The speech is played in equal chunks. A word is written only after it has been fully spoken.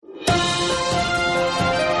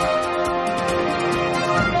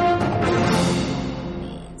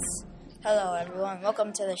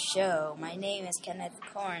welcome to the show. My name is Kenneth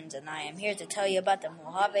Corns, and I am here to tell you about the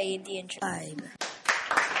Mojave Indian tribe.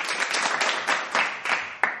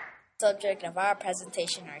 Subject of our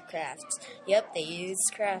presentation are crafts. Yep, they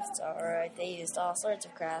used crafts, alright. They used all sorts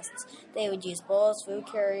of crafts. They would use bowls, food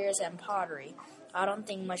carriers, and pottery. I don't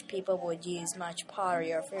think much people would use much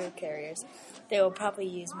pottery or food carriers. They would probably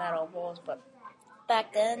use metal bowls, but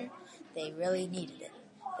back then, they really needed it.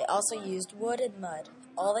 They also used wood and mud,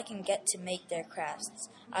 all they can get to make their crafts.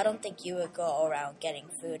 I don't think you would go around getting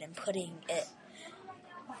food and putting it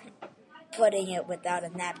without a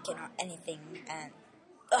napkin or anything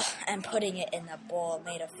and putting it in a bowl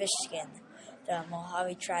made of fish skin. The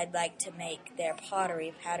Mojave tribe liked to make their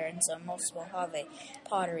pottery patterned, so most Mojave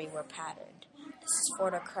pottery were patterned. This is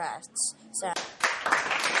for the crafts.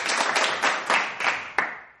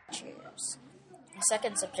 Cheers. The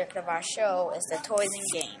second subject of our show is the toys and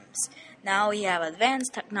games. Now we have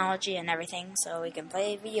advanced technology and everything, so we can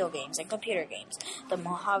play video games and computer games. The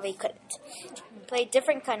Mojave couldn't. We played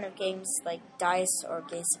different kind of games like dice or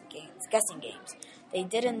guessing games. They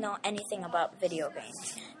didn't know anything about video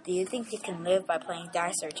games. Do you think you can live by playing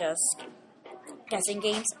dice or just guessing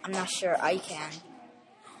games? I'm not sure I can.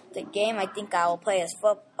 The game I think I will play is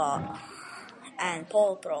football and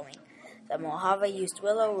pole throwing. The Mojave used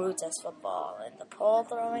willow roots as football. In the pole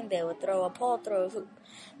throwing, they would throw a pole through a hoop.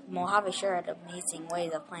 The Mojave sure had amazing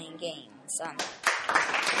ways of playing games.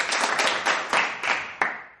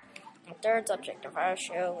 The third subject of our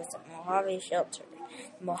show is the Mojave shelter.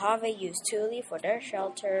 The Mojave used tule for their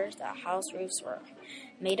shelters. The house roofs were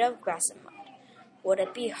made of grass and mud. Would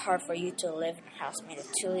it be hard for you to live in a house made of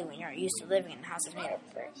tule when you're used to living in houses made of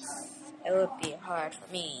bricks? It would be hard for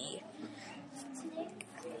me.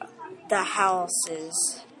 The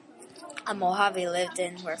houses a Mojave lived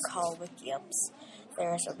in were called wickiups.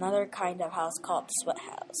 There is another kind of house called the sweat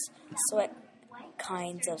house. Sweat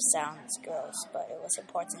kinds of sounds gross, but it was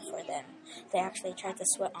important for them. They actually tried to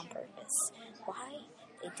sweat on purpose. Why?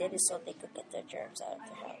 They did it so they could get their germs out of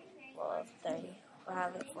the house. Well, they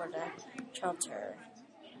have it for the shelter.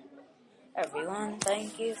 Everyone,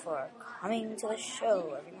 thank you for coming to the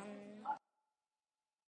show. Everyone.